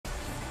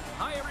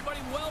Hi, everybody.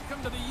 Welcome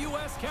to the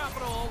U.S.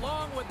 Capitol.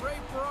 Along with Ray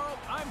Ferraro,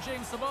 I'm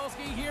James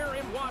Cebulski here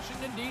in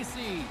Washington,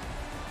 D.C.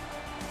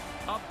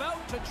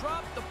 About to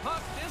drop the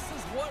puck. This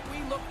is what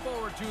we look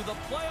forward to, the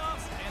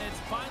playoffs, and it's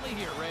finally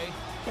here, Ray.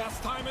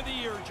 Best time of the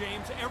year,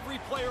 James. Every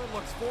player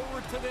looks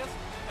forward to this,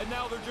 and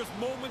now they're just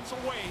moments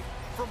away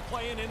from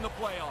playing in the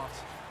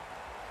playoffs.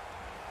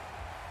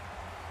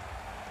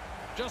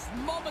 Just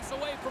moments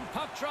away from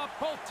puck drop.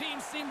 Both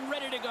teams seem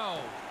ready to go.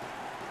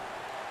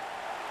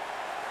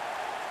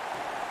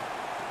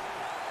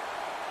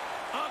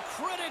 A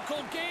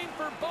critical game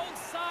for both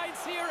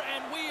sides here,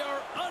 and we are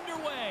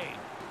underway.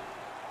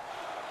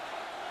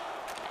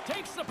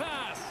 Takes the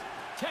pass.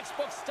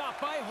 Textbook stop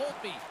by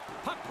Holtby.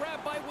 Puck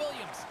grab by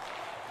Williams.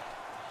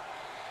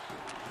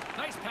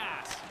 Nice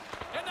pass.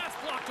 And that's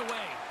blocked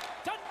away.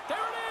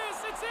 There it is.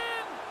 It's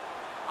in.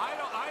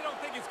 I don't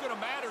think it's going to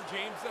matter,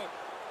 James.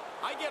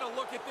 I get a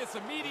look at this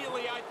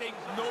immediately. I think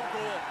no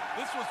goal.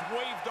 This was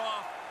waved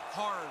off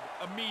hard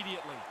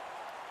immediately.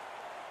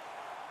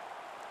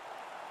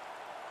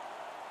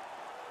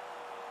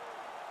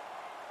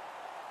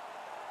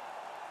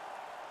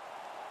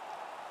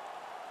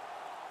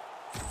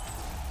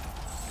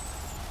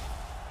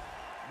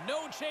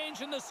 No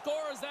change in the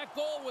score as that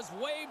goal was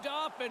waved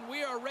off, and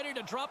we are ready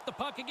to drop the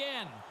puck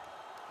again.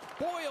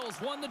 Boyles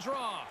won the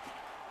draw.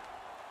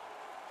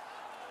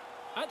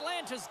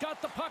 Atlanta's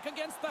got the puck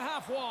against the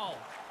half wall.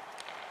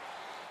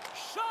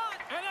 Shot,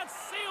 and that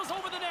sails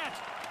over the net.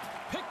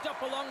 Picked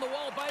up along the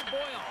wall by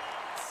Boyle.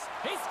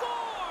 He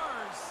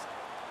scores!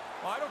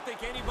 Well, I don't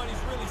think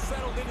anybody's really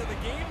settled into the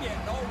game yet,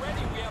 and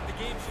already we have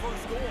the game's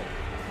first goal.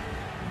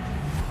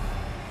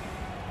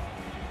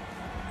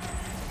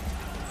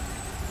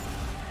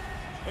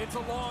 It's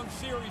a long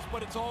series,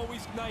 but it's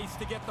always nice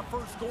to get the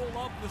first goal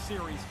of the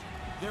series.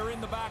 They're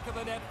in the back of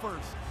the net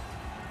first.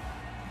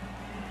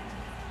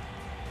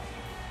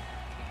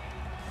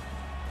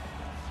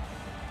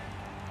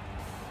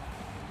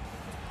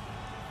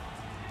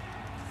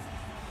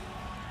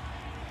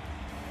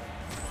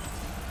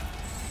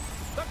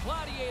 The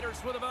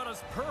Gladiators with about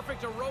as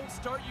perfect a road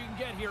start you can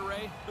get here,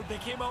 Ray. They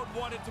came out and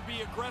wanted to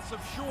be aggressive,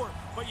 sure,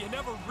 but you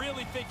never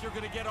really think you're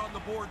going to get on the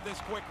board this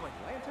quickly.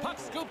 Puck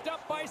scooped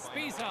up by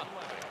Spiza.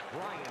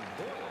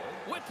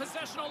 With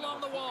possession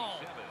along the wall.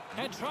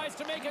 And tries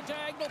to make a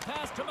diagonal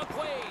pass to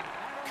McQuaid.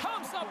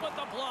 Comes up with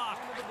the block.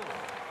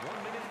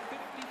 1 minute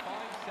 55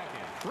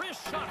 seconds.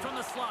 Wrist shot from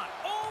the slot.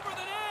 Over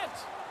the net.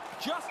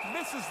 Just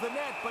misses the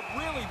net, but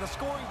really the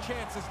scoring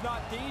chance is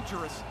not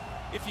dangerous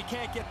if you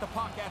can't get the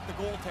puck at the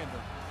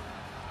goaltender.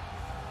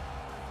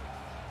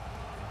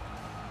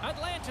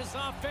 Atlanta's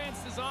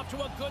offense is off to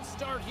a good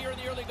start here in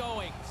the early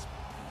goings.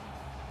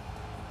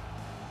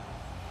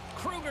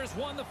 Kruger's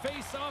won the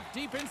face-off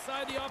deep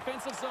inside the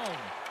offensive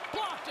zone.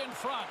 Blocked in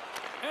front.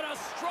 And a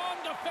strong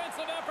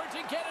defensive effort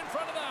to get in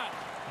front of that.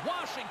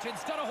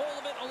 Washington's got a hold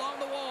of it along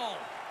the wall.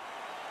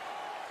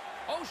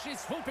 Oshie's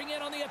swooping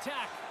in on the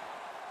attack.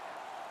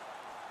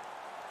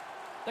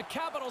 The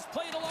Capitals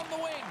played along the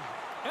wing.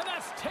 And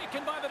that's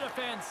taken by the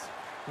defense.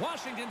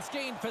 Washington's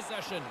gained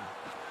possession.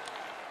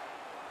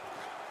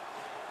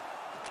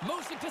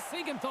 Moves it to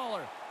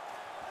Siegenthaler.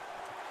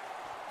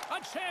 A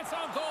chance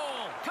on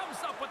goal. Comes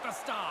up with the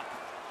stop.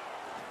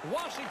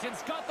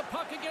 Washington's got the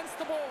puck against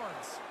the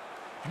boards.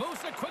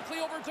 Moves it quickly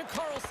over to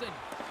Carlson.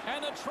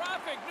 And the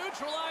traffic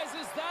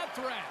neutralizes that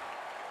threat.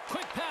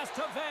 Quick pass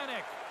to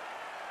Vanek.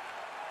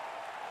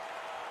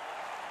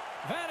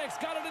 Vanek's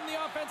got it in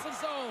the offensive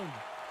zone.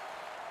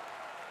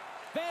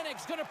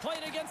 Vanek's going to play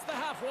it against the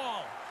half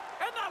wall.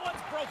 And that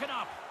one's broken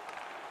up.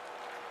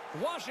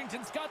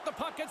 Washington's got the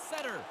puck at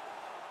center.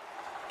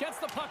 Gets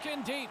the puck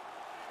in deep.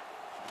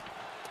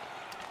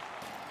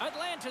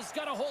 Atlanta's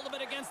got a hold of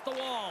it against the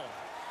wall.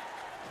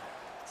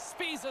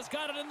 Spiza's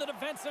got it in the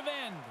defensive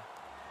end.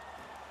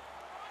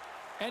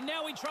 And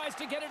now he tries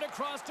to get it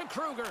across to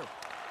Kruger.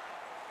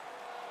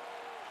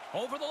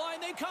 Over the line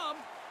they come.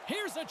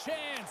 Here's a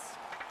chance.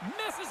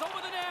 Misses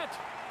over the net.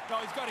 No,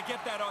 he's got to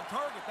get that on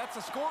target. That's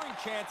a scoring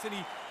chance, and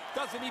he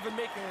doesn't even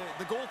make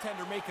the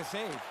goaltender make a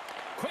save.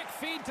 Quick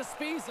feed to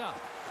Spiza.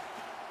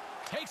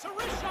 Takes a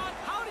wrist shot.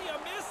 How do you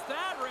miss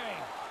that, Ray?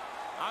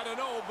 I don't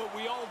know, but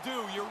we all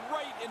do. You're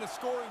right in a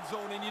scoring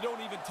zone, and you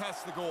don't even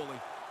test the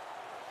goalie.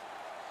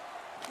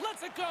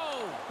 Lets it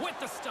go with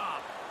the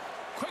stop.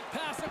 Quick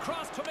pass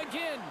across to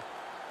McGinn.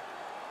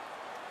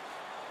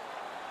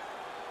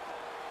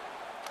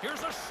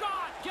 Here's a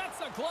shot. Gets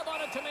a glove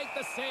on it to make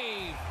the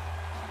save.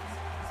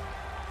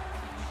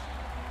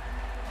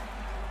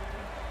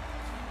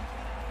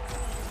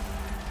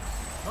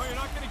 No, you're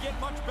not going to get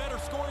much better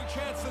scoring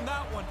chance than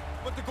that one,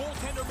 but the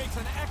goaltender makes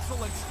an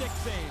excellent stick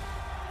save.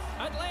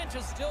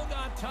 Atlanta's still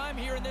got time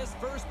here in this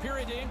first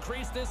period to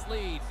increase this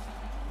lead.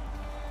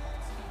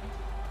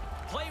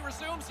 Play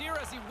resumes here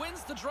as he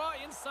wins the draw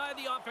inside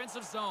the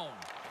offensive zone.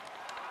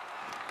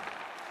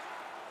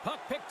 Puck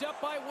picked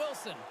up by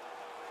Wilson.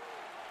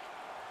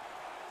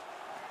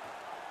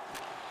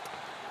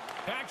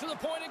 Back to the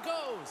point it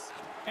goes.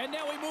 And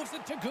now he moves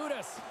it to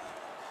Gudas.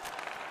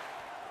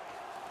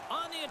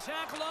 On the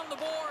attack along the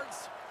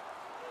boards.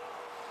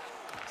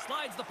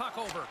 Slides the puck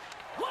over.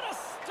 What a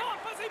stop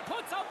as he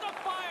puts out the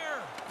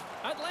fire!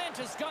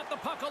 Atlanta's got the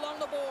puck along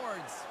the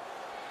boards.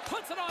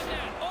 Puts it on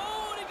net.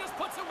 Oh, and he just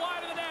puts it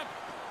wide of the net.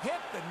 Hit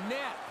the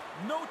net.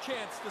 No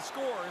chance to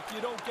score if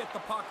you don't get the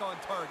puck on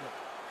target.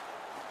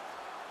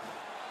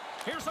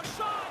 Here's a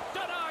shot.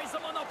 Denies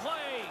him on the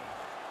play.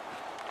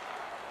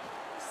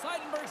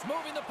 Seidenberg's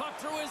moving the puck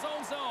through his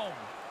own zone.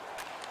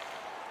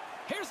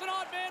 Here's an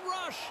odd man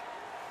rush.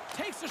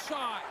 Takes a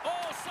shot.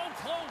 Oh, so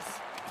close.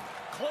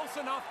 Close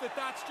enough that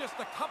that's just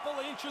a couple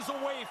inches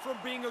away from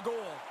being a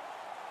goal.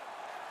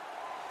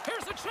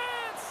 Here's a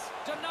chance.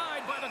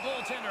 Denied by the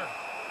goaltender.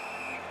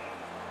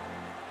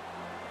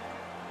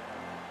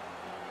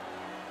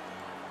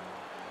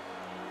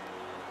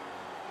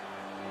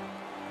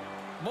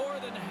 More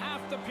than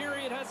half the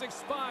period has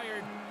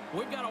expired.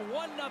 We've got a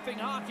 1-0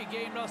 hockey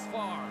game thus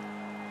far.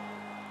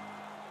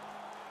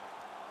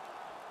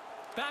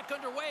 Back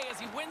underway as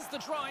he wins the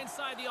draw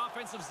inside the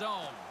offensive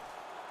zone.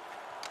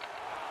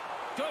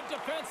 Good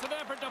defensive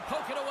effort to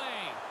poke it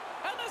away.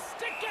 And the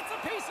stick gets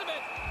a piece of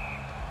it.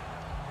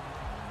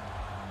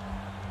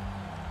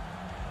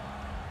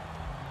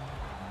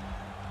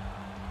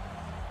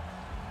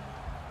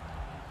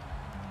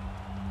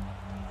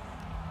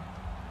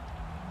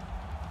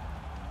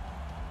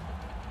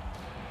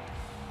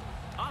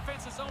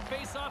 Offensive zone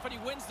face-off, and he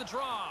wins the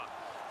draw.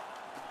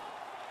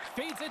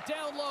 Feeds it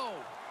down low.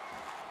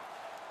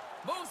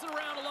 Moves it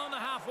around along the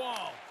half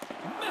wall.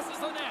 Misses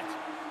the net.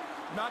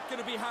 Not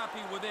going to be happy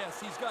with this.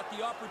 He's got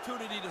the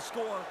opportunity to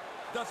score.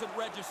 Doesn't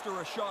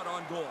register a shot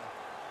on goal.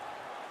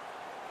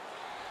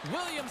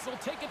 Williams will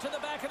take it to the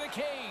back of the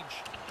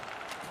cage.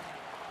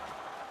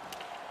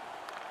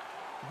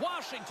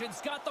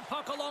 Washington's got the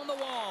puck along the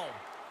wall.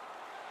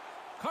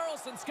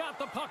 Carlson's got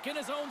the puck in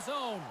his own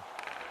zone.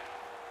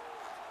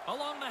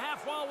 Along the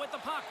half wall with the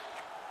puck.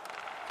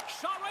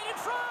 Shot right in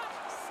front.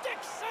 Stick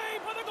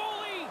save by the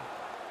goalie.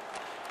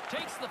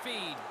 Takes the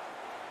feed.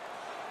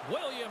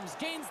 Williams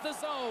gains the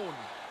zone.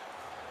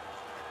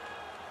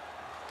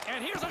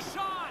 And here's a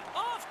shot.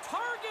 Off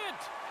target.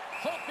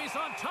 Holtby's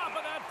on top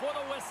of that for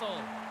the whistle.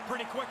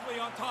 Pretty quickly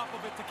on top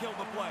of it to kill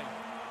the play.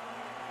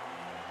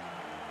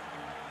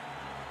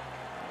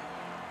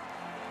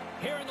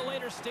 Here in the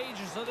later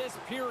stages of this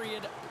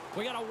period,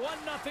 we got a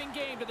 1-0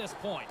 game to this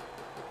point.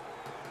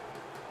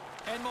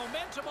 And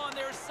momentum on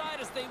their side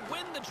as they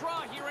win the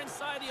draw here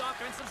inside the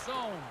offensive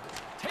zone.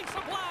 Takes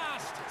a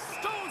blast.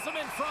 Stones him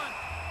in front.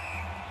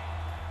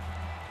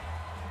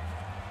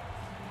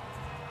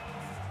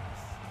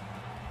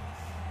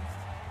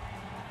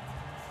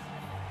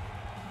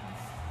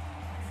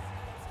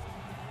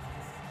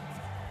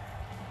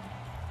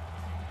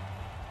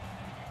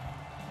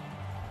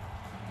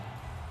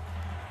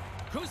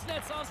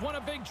 Kuznetsov's won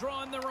a big draw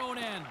on their own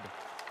end.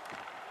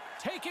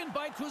 Taken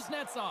by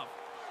Kuznetsov.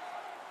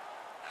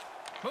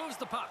 Moves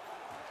the puck.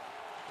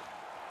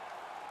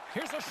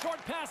 Here's a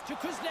short pass to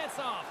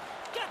Kuznetsov.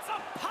 Gets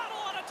a paddle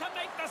on it to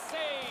make the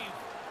save.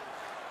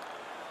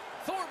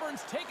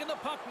 Thorburns taking the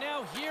puck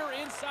now here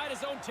inside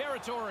his own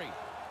territory.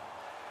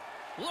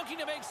 Looking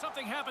to make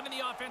something happen in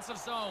the offensive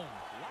zone.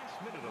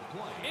 Last minute of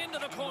play. Into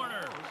the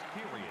corner.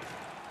 Period.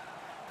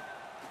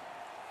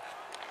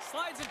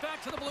 Slides it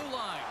back to the blue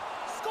line.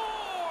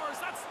 Scores!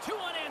 That's 2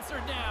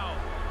 unanswered now.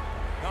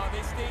 No,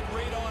 they stayed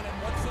right on him.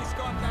 Once they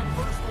got that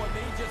first one,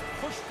 they just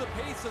pushed the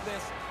pace of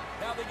this.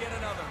 Now they get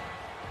another.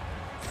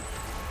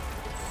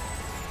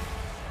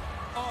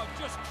 Oh,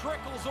 it just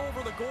trickles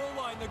over the goal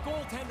line. The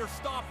goaltender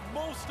stopped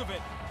most of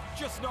it,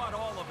 just not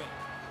all of it.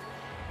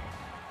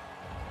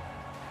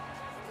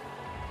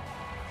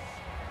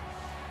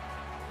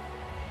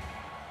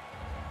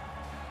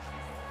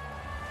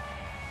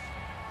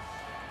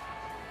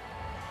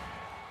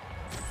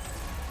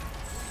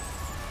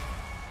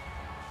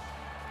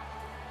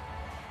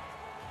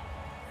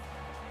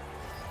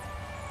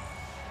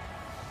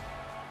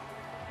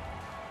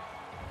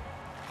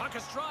 Puck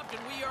is dropped,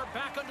 and we are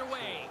back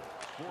underway.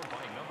 Scored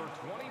by number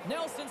 20.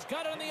 Nelson's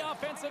got it on the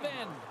offensive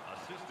end.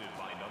 Assisted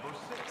by number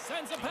 6.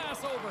 Sends a pass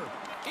over.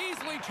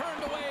 Easily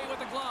turned away with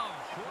the glove.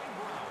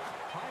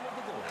 Time of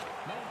the goal.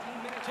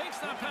 19 minutes. Takes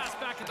that pass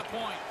back at the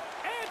point.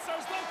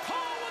 Answers the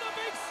call with a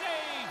big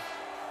save.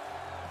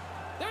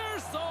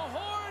 There's the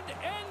horn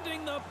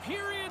ending the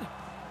period.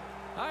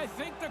 I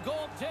think the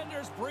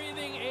goaltender's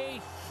breathing a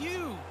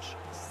huge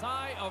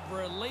sigh of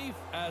relief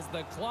as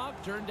the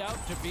clock turned out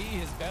to be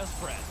his best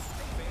friend.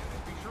 Hey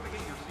fans, be sure to get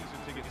your season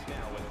tickets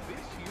now at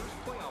this year's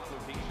playoff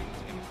locations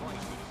and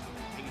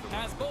prices.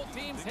 As both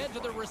teams head to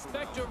their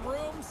respective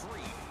rooms,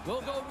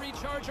 we'll go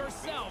recharge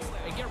ourselves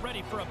and get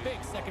ready for a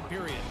big second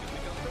period.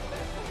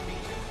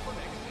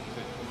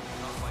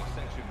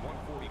 Section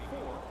 144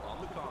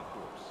 on the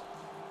concourse.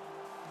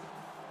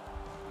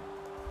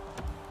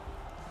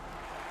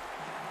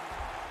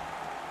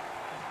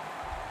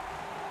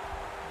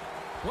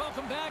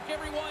 Welcome back,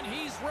 everyone.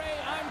 He's Ray.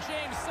 I'm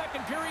James.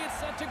 Second period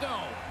set to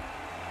go.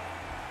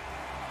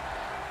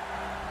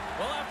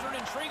 Well, after an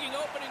intriguing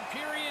opening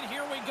period,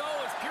 here we go.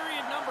 It's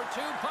period number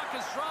 2. Puck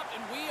is dropped, and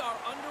we are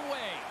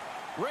underway.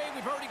 Ray,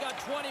 we've already got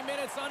 20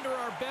 minutes under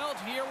our belt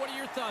here. What are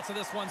your thoughts of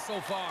this one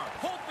so far?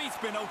 Holtby's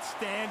been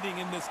outstanding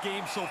in this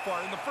game so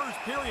far. In the first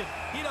period,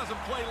 he doesn't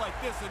play like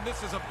this, and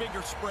this is a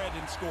bigger spread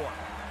in score.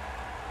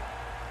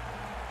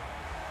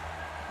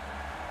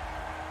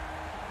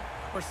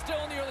 We're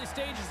still in the early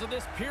stages of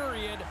this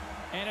period,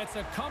 and it's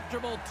a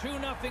comfortable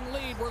 2-0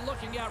 lead we're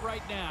looking at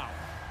right now.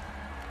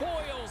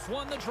 Boyles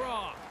won the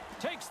draw.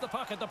 Takes the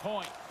puck at the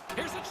point.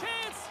 Here's a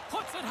chance.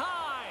 Puts it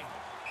high.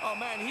 Oh,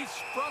 man, he's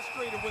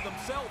frustrated with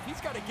himself. He's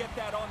got to get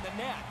that on the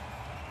net.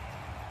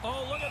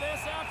 Oh, look at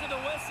this after the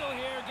whistle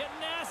here. Getting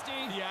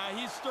nasty. Yeah,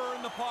 he's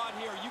stirring the pot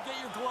here. You get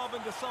your glove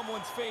into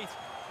someone's face,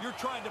 you're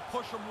trying to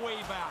push him way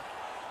back.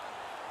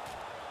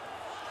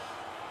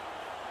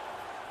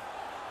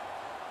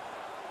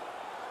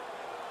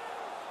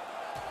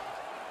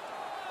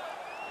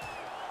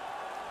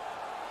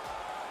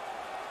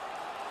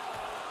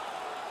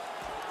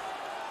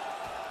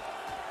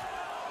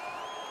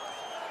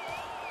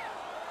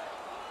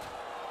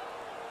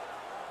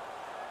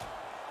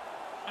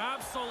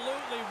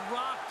 Absolutely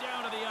rocked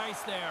down to the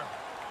ice there.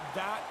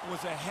 That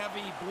was a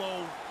heavy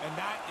blow, and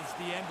that is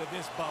the end of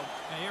this bout.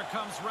 And here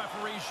comes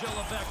referee Gilles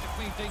Levesque to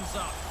clean things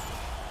up.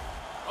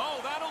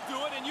 Oh, that'll do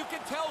it, and you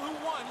can tell who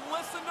won.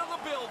 Listen to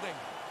the building.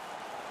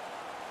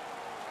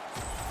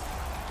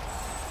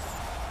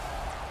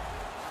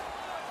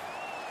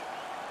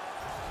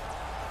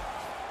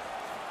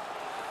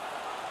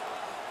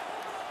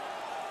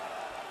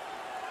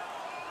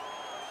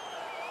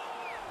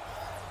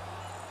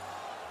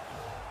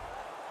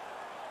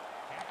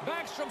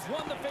 Backstrom's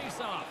won the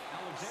faceoff.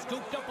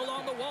 Scooped up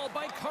along the wall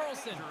by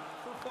Carlson.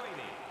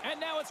 And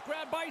now it's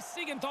grabbed by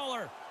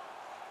Siegenthaler.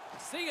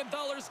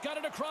 Siegenthaler's got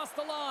it across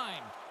the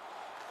line.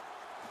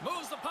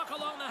 Moves the puck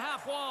along the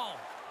half wall.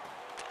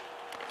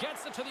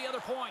 Gets it to the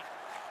other point.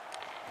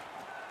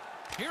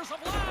 Here's a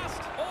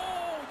blast.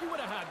 Oh, you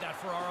would have had that,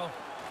 Ferraro.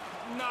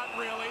 Not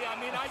really. I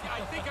mean, I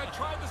think I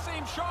tried the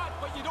same shot,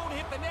 but you don't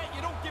hit the net.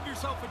 You don't give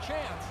yourself a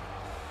chance.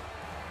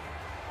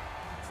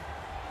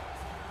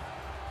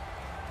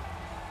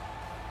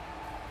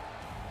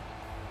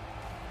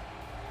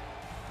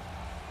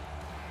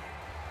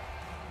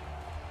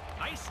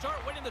 Nice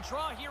start winning the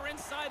draw here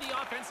inside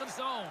the offensive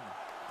zone.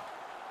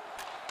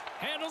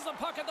 Handles the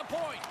puck at the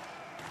point.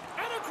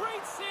 And a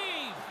great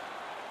save.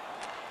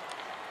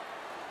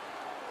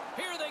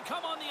 Here they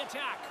come on the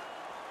attack.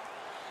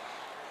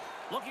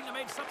 Looking to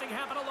make something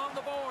happen along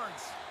the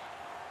boards.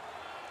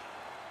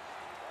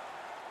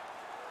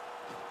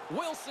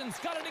 Wilson's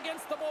got it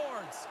against the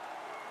boards.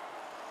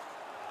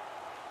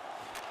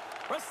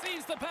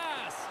 Receives the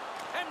pass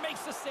and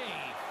makes the save.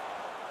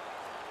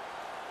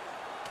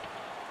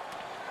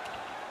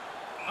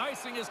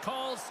 Icing is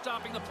called,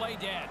 stopping the play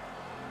dead.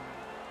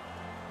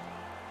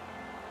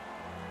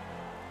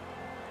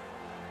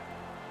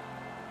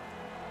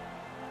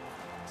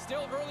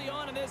 Still early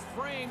on in this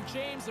frame,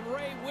 James and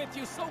Ray with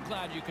you. So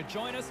glad you could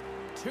join us.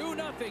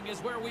 2-0 is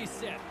where we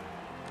sit.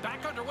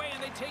 Back underway,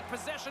 and they take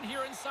possession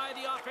here inside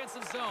the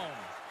offensive zone.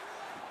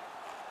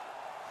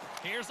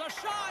 Here's a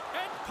shot,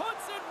 and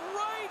puts it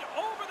right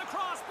over the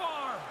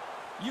crossbar.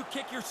 You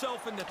kick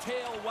yourself in the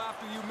tail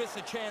after you miss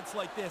a chance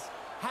like this.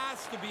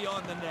 Has to be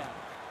on the net.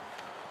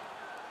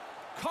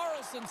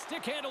 Carlson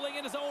stick handling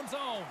in his own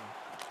zone.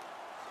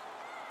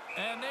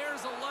 And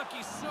there's a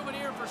lucky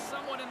souvenir for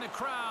someone in the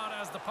crowd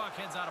as the puck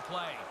heads out of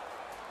play.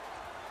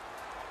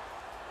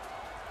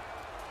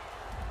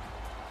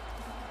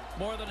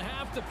 More than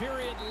half the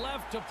period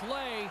left to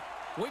play.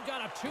 We've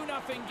got a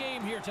 2-0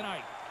 game here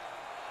tonight.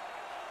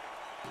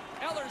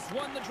 Ehlers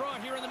won the draw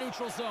here in the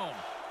neutral zone.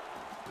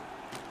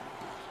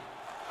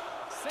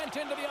 Sent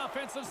into the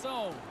offensive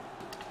zone.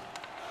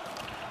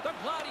 The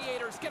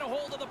Gladiators get a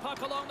hold of the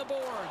puck along the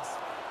boards.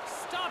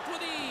 Stopped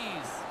with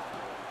ease.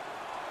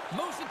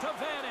 Moves it to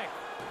Vanek.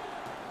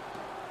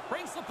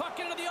 Brings the puck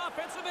into the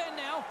offensive end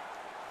now.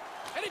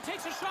 And he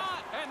takes a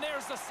shot. And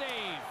there's the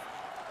save.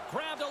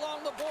 Grabbed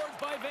along the boards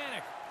by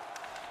Vanek.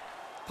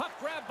 Puck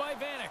grabbed by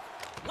Vanek.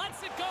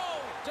 Lets it go.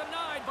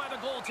 Denied by the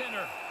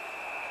goaltender.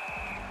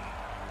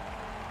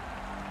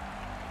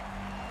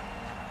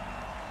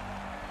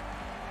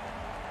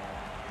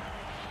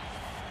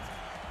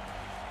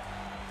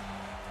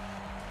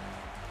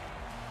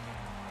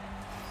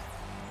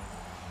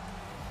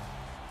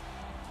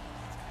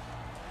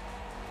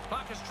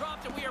 Puck is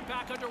dropped and we are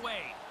back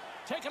underway.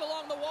 Taken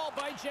along the wall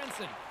by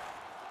Jensen.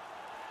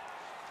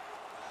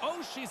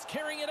 Oh, she's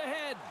carrying it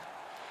ahead.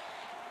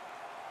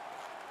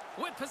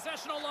 With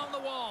possession along the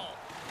wall.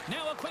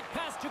 Now a quick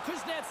pass to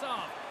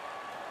Kuznetsov.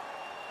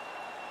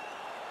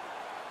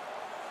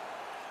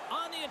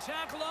 On the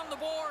attack along the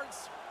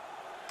boards.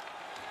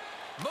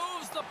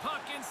 Moves the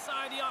puck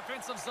inside the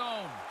offensive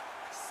zone.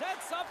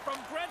 Sets up from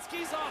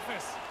Gretzky's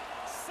office.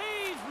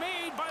 Save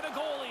made by the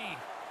goalie.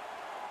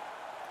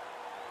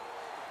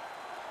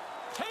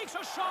 Takes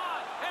a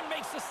shot and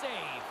makes the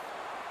save.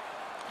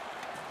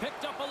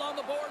 Picked up along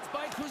the boards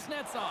by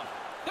Kuznetsov.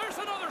 There's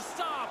another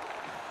stop.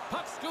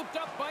 Puck scooped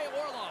up by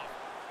Orlov.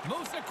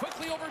 Moves it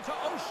quickly over to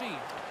Oshie.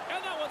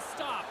 And that one's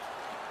stopped.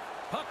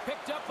 Puck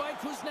picked up by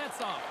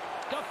Kuznetsov.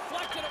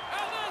 Deflected,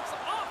 and it's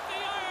off the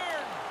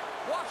iron!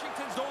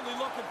 Washington's only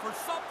looking for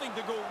something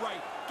to go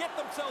right, get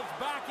themselves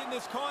back in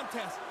this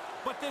contest.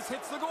 But this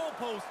hits the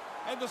goalpost,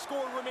 and the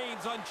score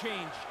remains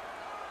unchanged.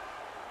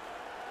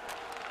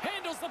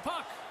 Handles the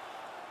puck.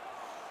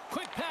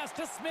 Quick pass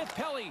to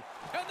Smith-Pelly,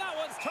 and that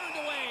one's turned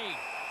away.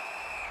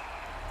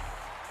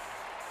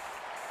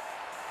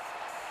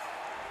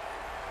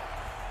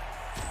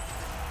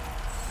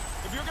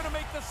 If you're going to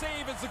make the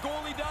save as the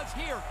goalie does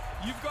here,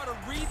 you've got to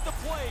read the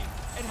play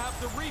and have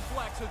the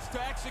reflexes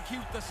to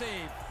execute the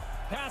save.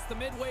 Past the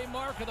midway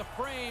mark of the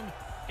frame,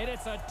 and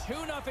it's a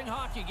 2-0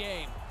 hockey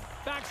game.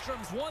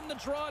 Backstrom's won the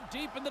draw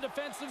deep in the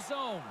defensive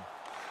zone.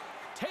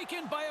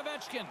 Taken by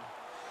Ovechkin.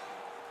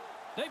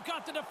 They've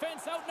got the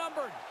defense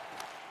outnumbered.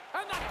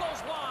 And that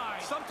goes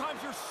wide.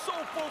 Sometimes you're so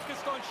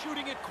focused on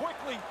shooting it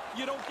quickly,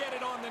 you don't get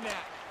it on the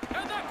net.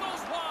 And that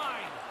goes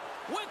wide.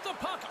 With the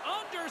puck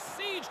under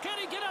siege, can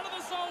he get out of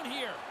the zone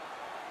here?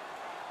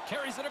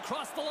 Carries it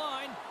across the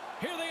line.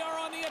 Here they are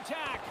on the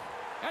attack.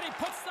 And he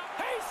puts the...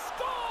 He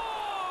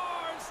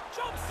scores!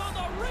 Jumps on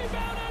the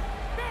rebound and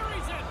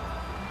buries it.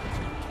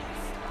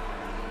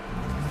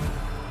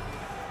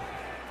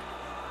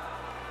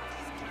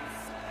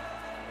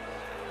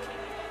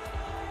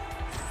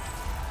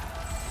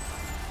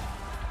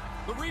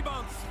 The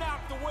rebound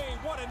snapped away.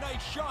 What a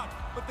nice shot.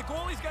 But the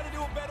goalie's got to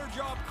do a better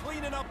job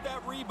cleaning up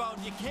that rebound.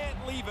 You can't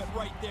leave it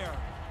right there.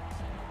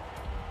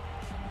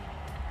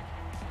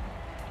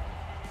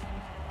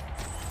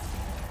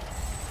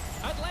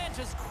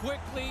 Atlanta's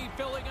quickly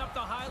filling up the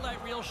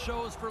highlight reel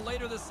shows for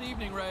later this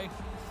evening, Ray.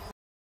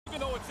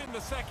 Even though it's in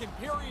the second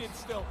period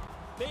still,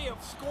 they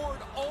have scored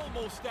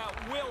almost at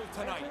will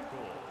tonight.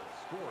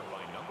 Scored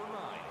by number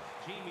 9,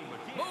 Jamie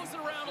McGinn. Moves it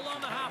around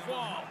along the half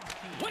wall.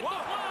 With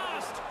the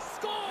blast,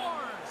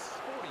 scores!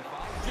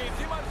 James,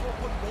 they might as well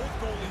put both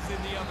goalies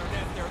in the other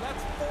net there.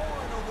 That's 4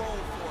 in a row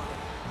for them.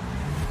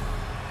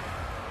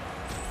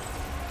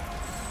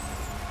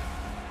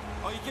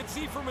 Oh, you can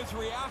see from his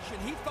reaction,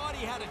 he thought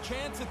he had a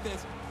chance at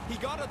this. He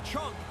got a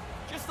chunk,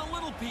 just a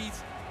little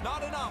piece,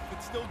 not enough,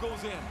 it still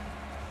goes in.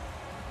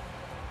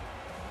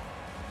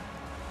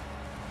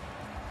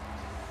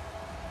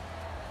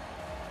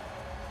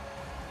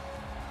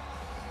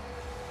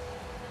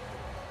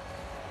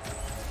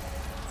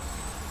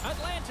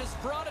 Atlanta's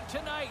brought it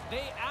tonight.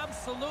 They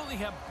absolutely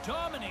have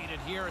dominated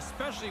here,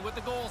 especially with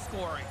the goal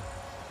scoring.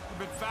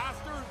 They've been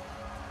faster,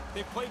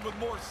 they've played with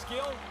more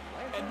skill,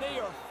 and they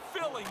are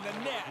filling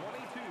the net.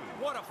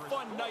 What a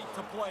fun night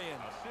to play in.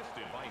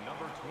 Assisted by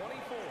number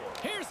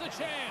 24. Here's a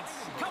chance.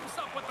 Comes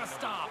up with the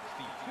stop.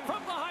 From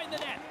behind the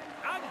net.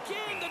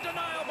 Again, the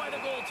denial by the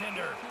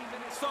goaltender.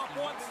 Stop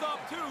one,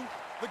 stop two.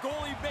 The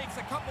goalie makes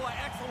a couple of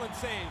excellent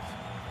saves.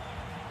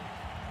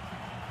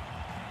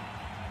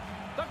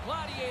 The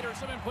Gladiators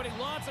have been putting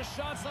lots of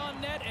shots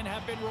on net and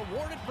have been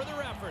rewarded for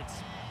their efforts.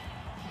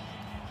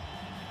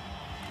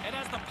 And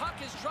as the puck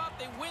is dropped,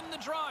 they win the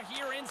draw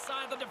here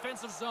inside the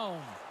defensive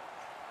zone.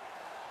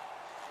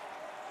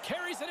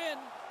 Carries it in.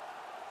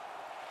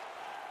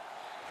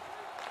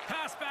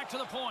 Pass back to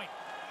the point.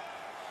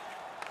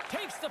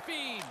 Takes the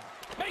feed.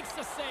 Makes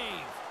the save.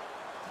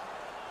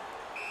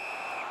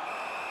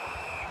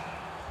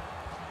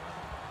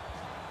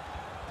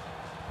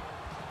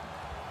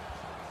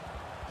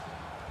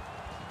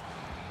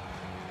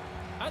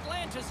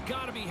 Atlanta's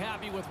got to be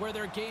happy with where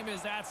their game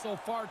is at so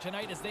far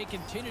tonight as they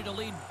continue to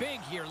lead big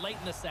here late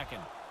in the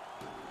second.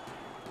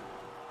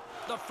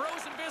 The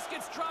frozen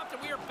biscuits dropped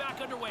and we are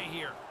back underway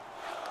here.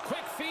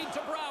 Quick feed to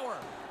Brouwer.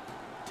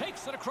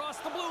 Takes it across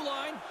the blue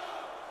line.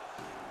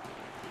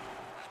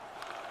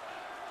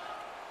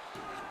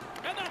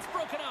 And that's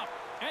broken up.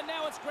 And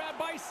now it's grabbed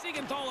by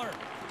Siegenthaler.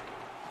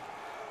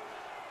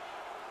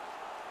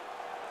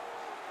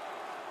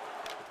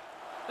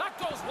 That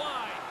goes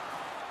wide.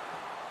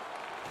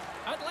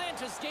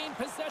 Atlanta's gained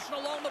possession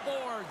along the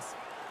boards.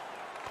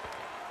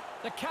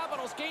 The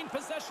Capitals gain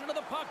possession of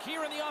the puck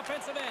here in the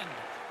offensive end.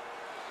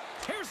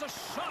 Here's a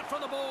shot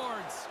from the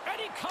boards.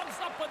 And he comes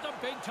up with a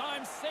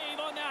big-time save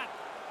on that.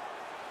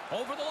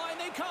 Over the line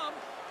they come.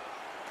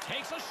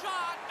 Takes a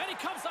shot, and he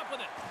comes up with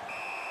it.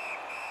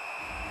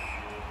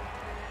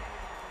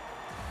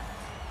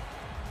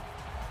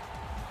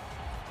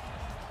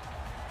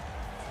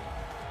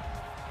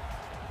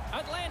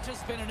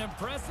 Atlanta's been an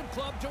impressive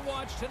club to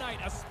watch tonight,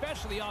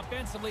 especially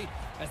offensively,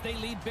 as they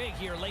lead big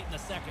here late in the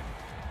second.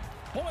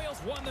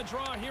 Boyle's won the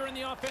draw here in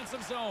the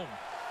offensive zone.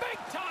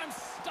 Big-time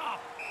stop.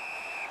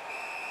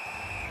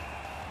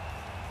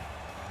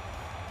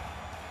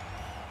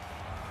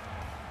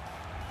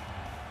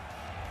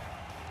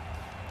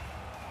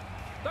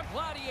 The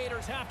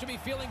Gladiators have to be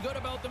feeling good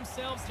about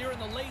themselves here in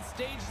the late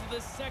stages of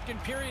this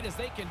second period as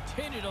they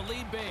continue to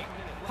lead big.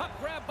 Puck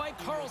grab by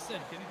Carlson.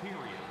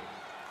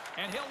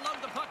 And he'll lug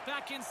the puck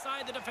back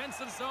inside the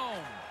defensive zone.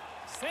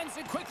 Sends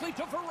it quickly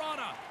to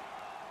Verana.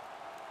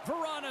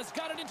 Verana's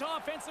got it into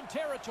offensive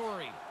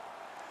territory.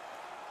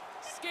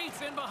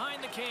 Skates in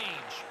behind the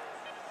cage.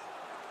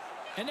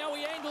 And now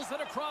he angles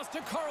it across to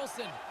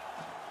Carlson.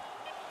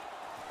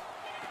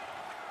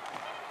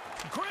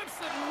 Grips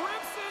it,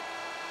 rips it,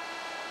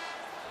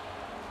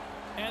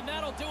 And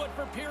that'll do it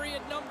for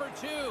period number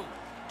 2.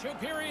 2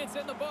 periods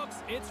in the books.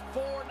 It's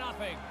 4-0.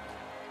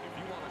 If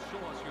you want to show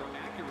us your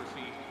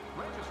accuracy,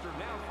 register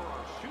now for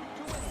our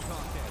shoot-to-win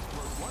contest,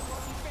 where one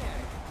lucky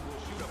fan will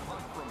shoot a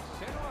puck from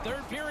center ice.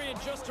 Third period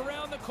just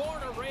around the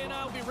corner. Ray and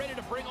I will be ready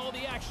to bring all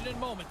the action in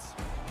moments.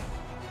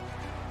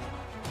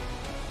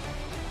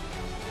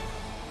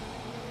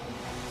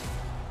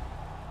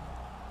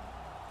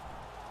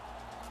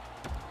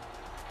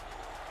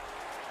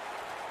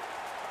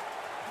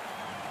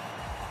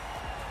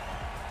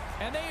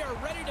 And they are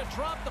ready to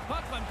drop the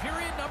puck on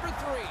period number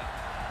 3.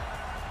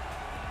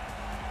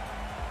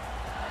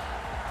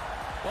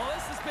 Well,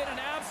 this has been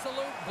an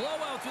absolute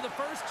blowout through the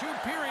first 2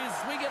 periods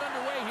as we get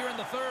underway here in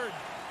the third.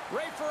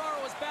 Ray Ferraro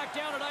is back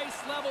down at ice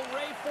level.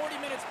 Ray, 40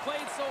 minutes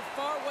played so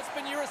far. What's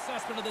been your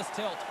assessment of this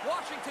tilt?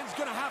 Washington's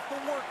going to have to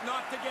work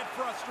not to get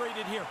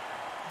frustrated here.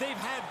 They've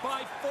had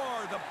by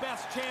far the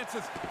best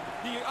chances.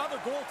 The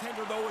other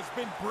goaltender, though, has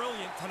been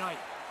brilliant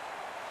tonight.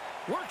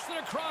 Works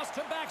it across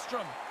to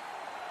Backstrom.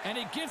 And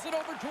he gives it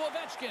over to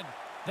Ovechkin.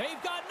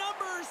 They've got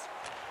numbers.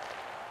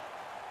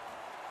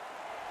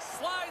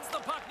 Slides the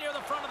puck near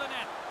the front of the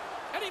net.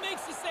 And he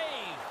makes the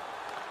save.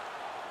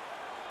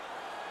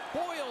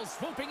 Boyle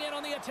swooping in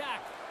on the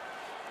attack.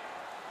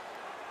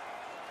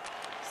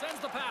 Sends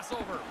the pass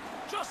over.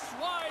 Just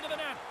wide of the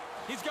net.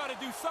 He's got to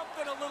do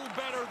something a little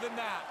better than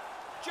that.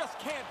 Just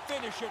can't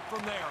finish it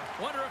from there.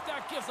 Wonder if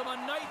that gives him a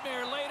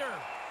nightmare later.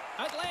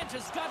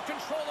 Atlanta's got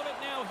control of it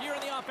now here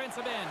in the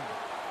offensive end.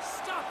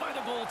 Stopped by the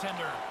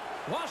goaltender.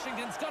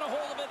 Washington's got a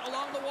hold of it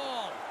along the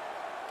wall.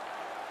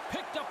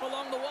 Picked up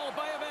along the wall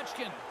by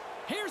Ovechkin.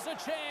 Here's a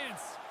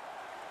chance.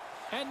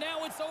 And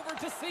now it's over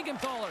to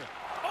Siegenthaler.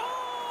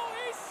 Oh,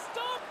 he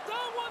stopped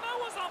that one. That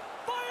was a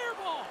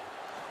fireball.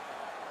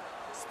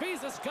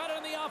 Spiez's got it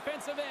on the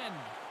offensive end.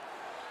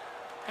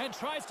 And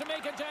tries to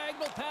make a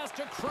diagonal pass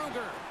to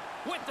Kruger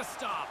with the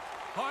stop.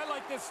 Oh, I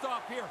like this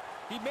stop here.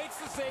 He makes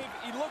the save,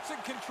 he looks in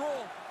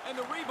control, and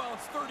the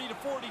rebound's 30 to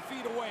 40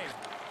 feet away.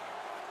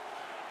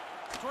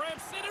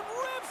 Grips it and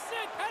rips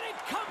it, and he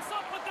comes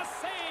up with the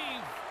save.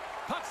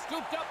 Puck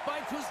scooped up by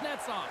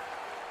Kuznetsov.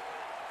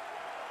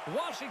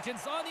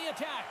 Washington's on the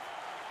attack.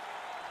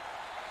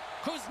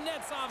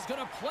 Kuznetsov's going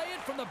to play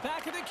it from the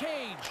back of the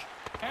cage.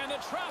 And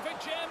the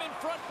traffic jam in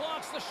front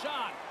blocks the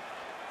shot.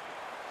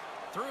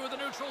 Through the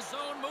neutral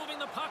zone, moving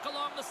the puck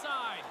along the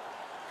side.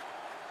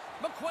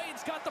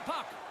 McQuaid's got the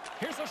puck.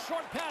 Here's a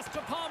short pass to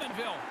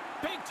Pominville.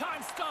 Big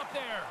time stop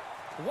there.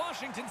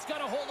 Washington's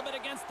got a hold of it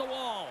against the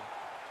wall.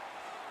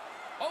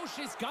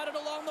 Oshie's got it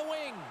along the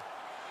wing.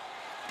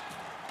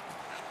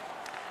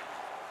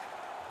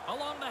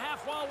 Along the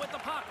half wall with the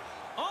puck.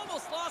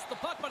 Almost lost the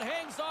puck, but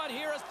hangs on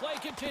here as play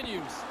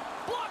continues.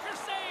 Blocker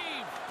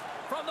save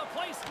from the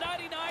place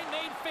 99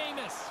 made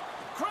famous.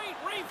 Great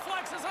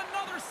reflexes,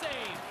 another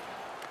save.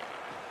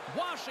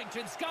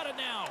 Washington's got it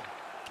now.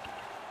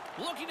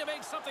 Looking to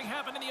make something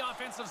happen in the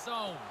offensive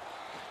zone.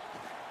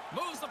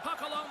 Moves the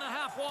puck along the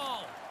half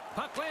wall.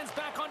 Puck lands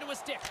back onto a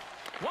stick.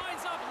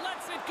 Winds up,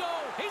 lets it go.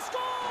 He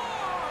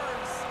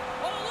scores!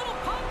 Oh, a little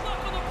puck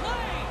luck on the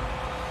play.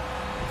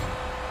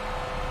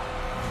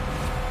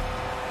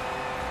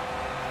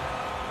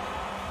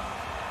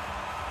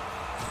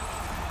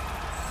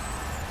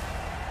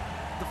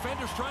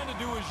 Defender's trying to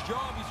do his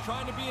job. He's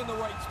trying to be in the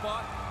right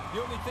spot.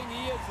 The only thing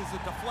he is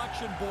a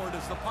deflection board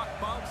as the puck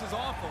bounces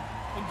off him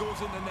and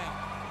goes in the net.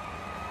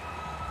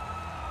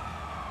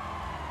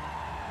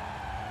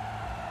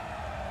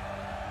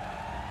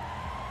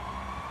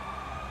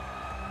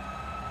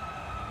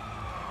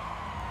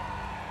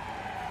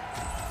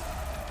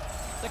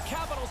 The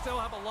Capitals still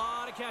have a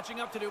lot of catching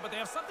up to do, but they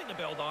have something to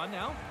build on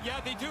now. Yeah,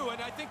 they do,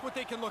 and I think what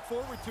they can look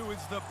forward to is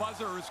the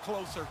buzzer is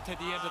closer to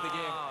the end of the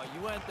game. Oh,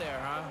 you went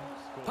there, huh?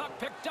 Puck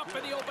picked up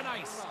in the open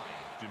ice.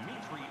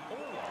 Dmitry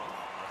Orlov,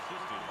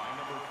 assisted by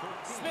number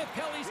 13. Smith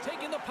Pelly's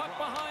taking the puck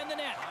behind the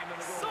net.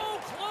 So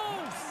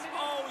close!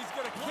 Oh, he's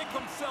going to kick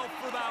himself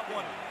for that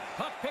one.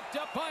 Puck picked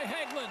up by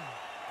Hagelin.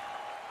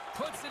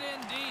 Puts it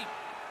in deep.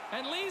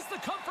 And leaves the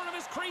comfort of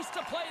his crease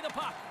to play the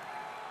puck.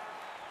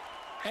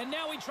 And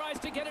now he tries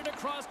to get it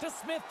across to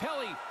Smith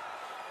Pelly.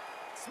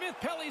 Smith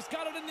Pelly's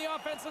got it in the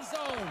offensive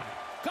zone.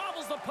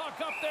 Gobbles the puck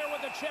up there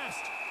with the chest.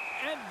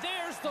 And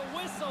there's the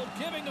whistle,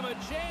 giving him a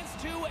chance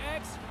to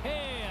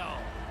exhale.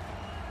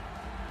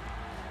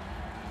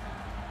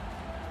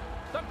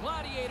 The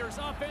Gladiators'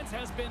 offense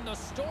has been the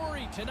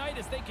story tonight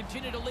as they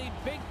continue to lead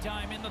big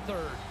time in the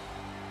third.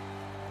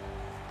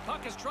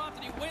 Puck is dropped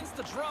and he wins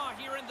the draw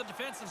here in the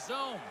defensive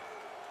zone.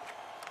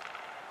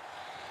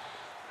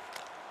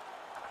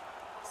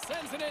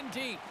 Sends it in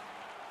deep.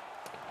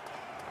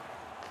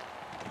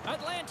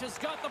 Atlanta's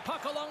got the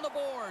puck along the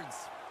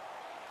boards.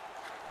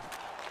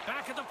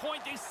 Back at the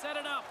point, they set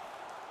it up.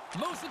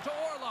 Moves it to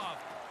Orlov.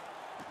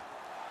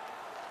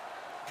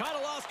 Kind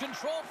of lost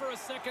control for a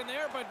second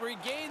there, but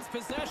regains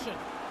possession.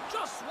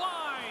 Just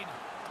wide.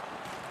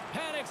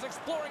 Panics,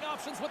 exploring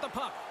options with the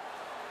puck.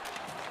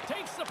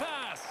 Takes the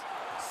pass.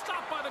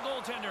 Stopped by the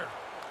goaltender.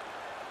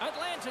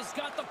 Atlanta's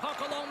got the puck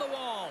along the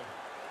wall.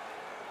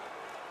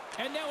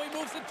 And now he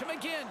moves it to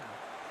McGinn.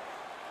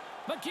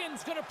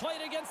 McGinn's going to play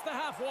it against the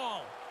half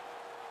wall.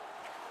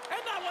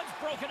 And that one's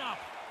broken up.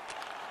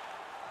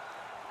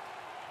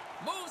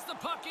 Moves the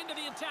puck into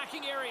the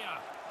attacking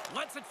area.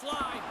 Lets it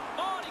fly.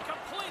 Oh, and he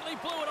completely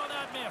blew it on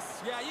that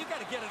miss. Yeah, you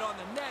got to get it on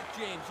the net,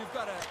 James. You've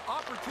got an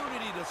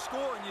opportunity to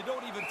score, and you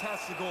don't even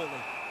test the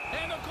goalie.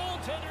 And the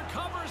goaltender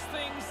covers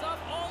things up.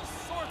 All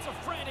sorts of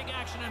frantic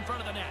action in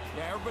front of the net.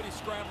 Yeah, everybody's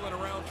scrambling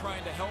around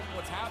trying to help.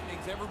 What's happening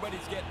is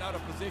everybody's getting out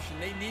of position.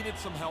 They needed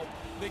some help.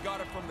 They got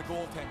it from the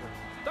goaltender.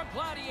 The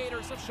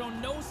Gladiators have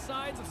shown no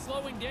signs of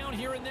slowing down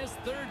here in this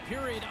third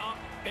period.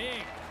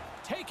 Big.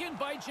 Taken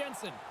by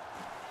Jensen.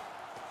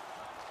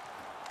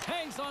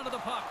 Hangs onto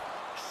the puck.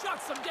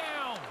 Shuts him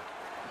down.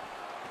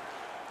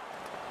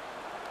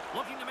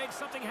 Looking to make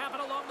something happen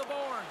along the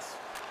boards.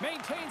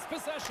 Maintains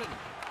possession.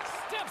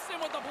 Steps in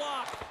with the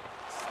block.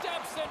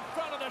 Steps in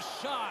front of the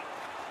shot.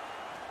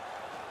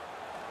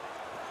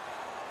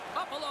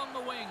 Up along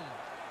the wing.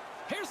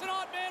 Here's an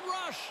odd man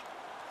rush.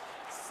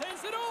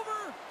 Sends it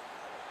over.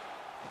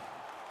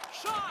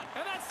 Shot.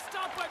 And that's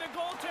stopped by the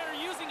goaltender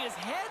using his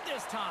head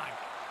this time.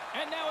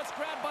 And now it's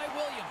grabbed by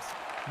Williams.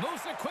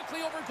 Moves it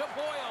quickly over to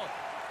Boyle.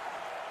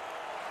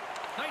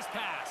 Nice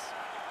pass.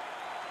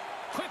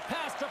 Quick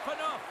pass to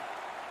Phaneuf.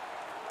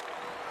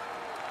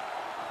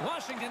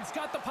 Washington's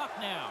got the puck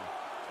now.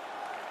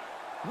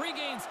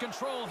 Regains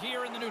control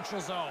here in the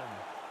neutral zone.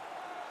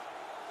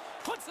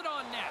 Puts it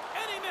on net,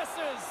 and he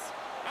misses.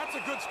 That's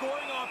a good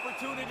scoring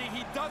opportunity.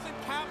 He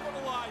doesn't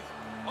capitalize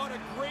on a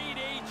grade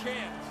A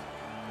chance.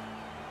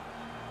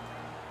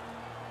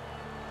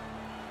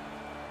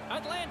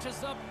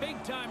 Atlanta's up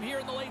big time here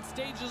in the late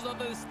stages of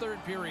this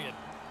third period.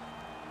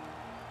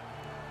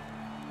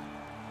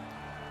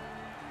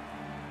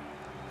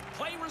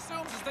 Play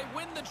resumes as they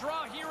win the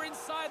draw here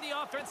inside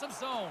the offensive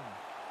zone.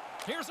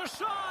 Here's a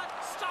shot.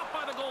 Stopped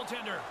by the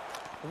goaltender.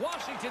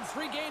 Washington's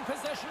regained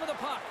possession of the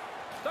puck.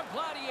 The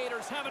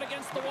Gladiators have it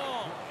against the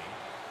wall.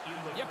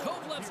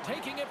 Yakovlev's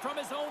taking it from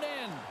his own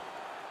end.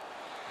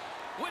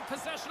 With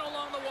possession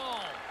along the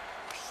wall.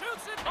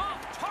 Shoots it off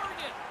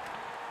target.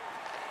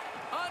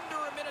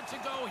 Under a minute to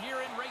go here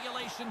in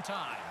regulation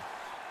time.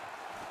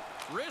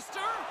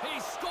 Rister, he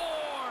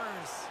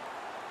scores.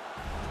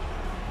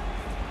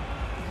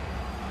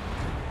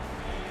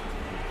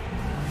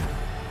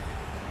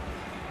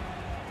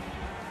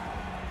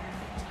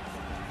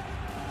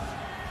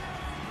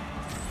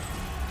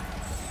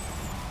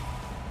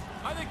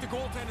 I think the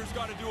goaltender's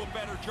got to do a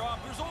better job.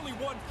 There's only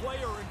one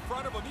player in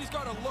front of him. He's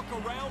got to look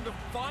around and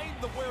find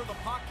where the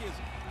puck is.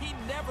 He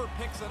never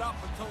picks it up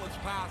until it's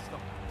past him.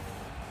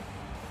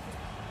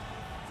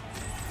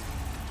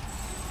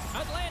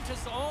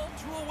 Atlanta's all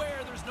too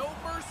aware there's no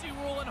mercy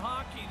rule in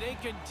hockey. They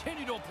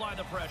continue to apply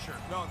the pressure.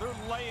 No, they're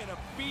laying a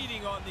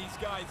beating on these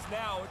guys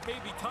now. It may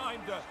be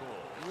time to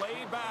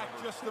lay back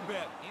just a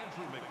bit.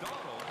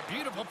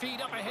 Beautiful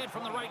feed up ahead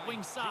from the right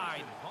wing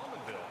side.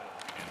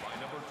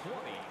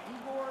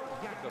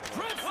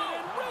 Drips it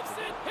and rips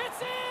it.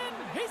 It's in.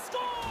 He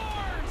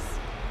scores.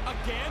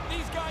 Again,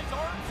 these guys'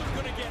 arms are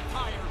going to get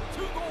tired.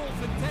 2 goals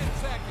in 10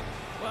 seconds.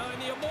 Well, in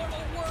the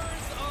immortal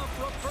words of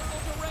Roberto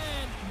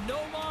Duran, no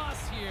loss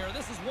here.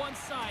 This is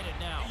one-sided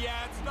now.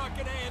 Yeah, it's not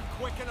going to end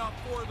quick enough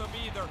for them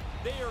either.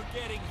 They are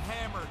getting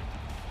hammered.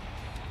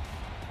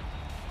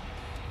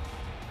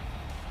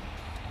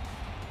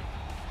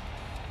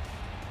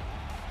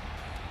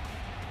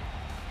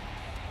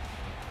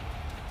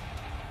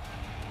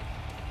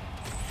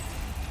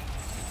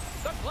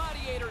 The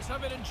Gladiators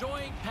have been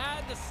enjoying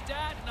Pad the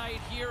Stat night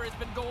here. Has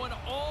been going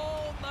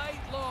all night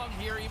long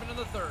here, even in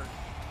the third.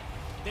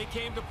 They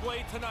came to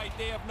play tonight.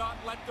 They have not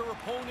let their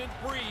opponent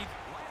breathe,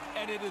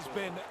 and it has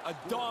been a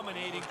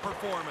dominating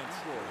performance.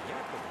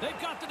 They've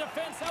got the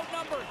defense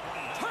outnumbered.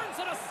 Turns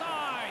it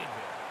aside.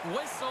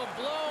 Whistle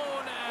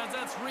blown as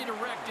that's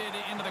redirected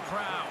into the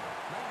crowd.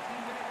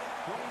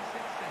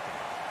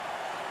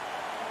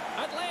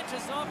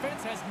 Atlanta's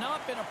offense has not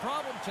been a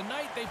problem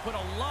tonight. They put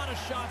a lot of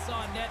shots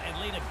on net and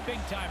lead it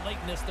big time late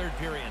in this third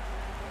period.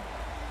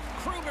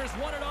 Kruger's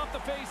won it off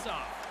the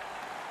faceoff.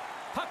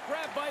 Puck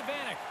grabbed by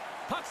Vanek.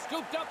 Puck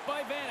scooped up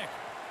by Vanek.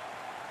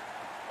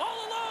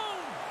 All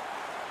alone.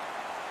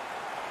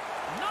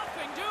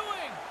 Nothing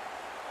doing.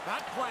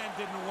 That plan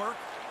didn't work.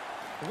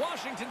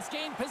 Washington's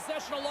gained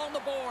possession along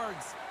the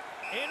boards.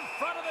 In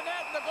front of the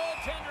net, and the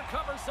goaltender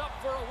covers up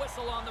for a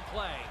whistle on the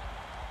play.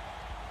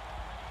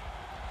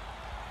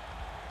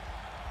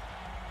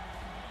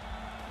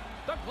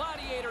 The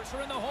Gladiators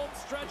are in the home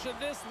stretch of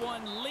this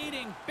one,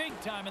 leading big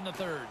time in the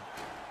third.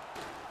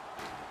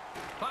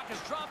 Puck is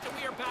dropped, and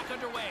we are back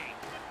underway.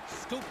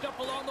 Scooped up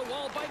along the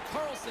wall by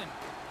Carlson.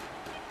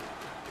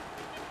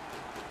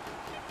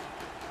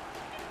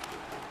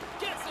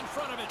 Gets in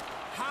front of it.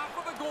 Half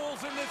of the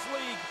goals in this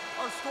league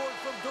are scored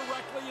from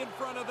directly in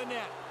front of the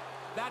net.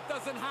 That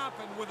doesn't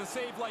happen with a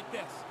save like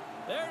this.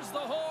 There's the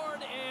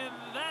horn, and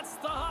that's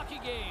the hockey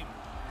game.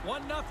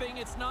 1-0,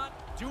 it's not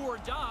do or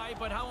die,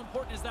 but how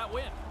important is that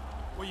win?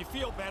 Well, you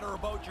feel better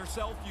about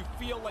yourself. You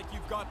feel like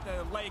you've got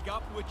the leg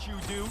up, which you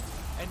do.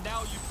 And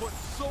now you put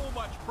so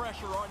much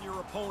pressure on your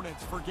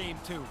opponents for Game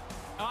 2.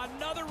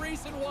 Another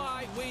reason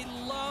why we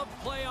love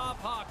playoff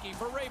hockey.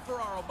 For Ray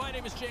Ferraro, my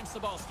name is James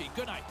Cebulski.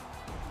 Good night.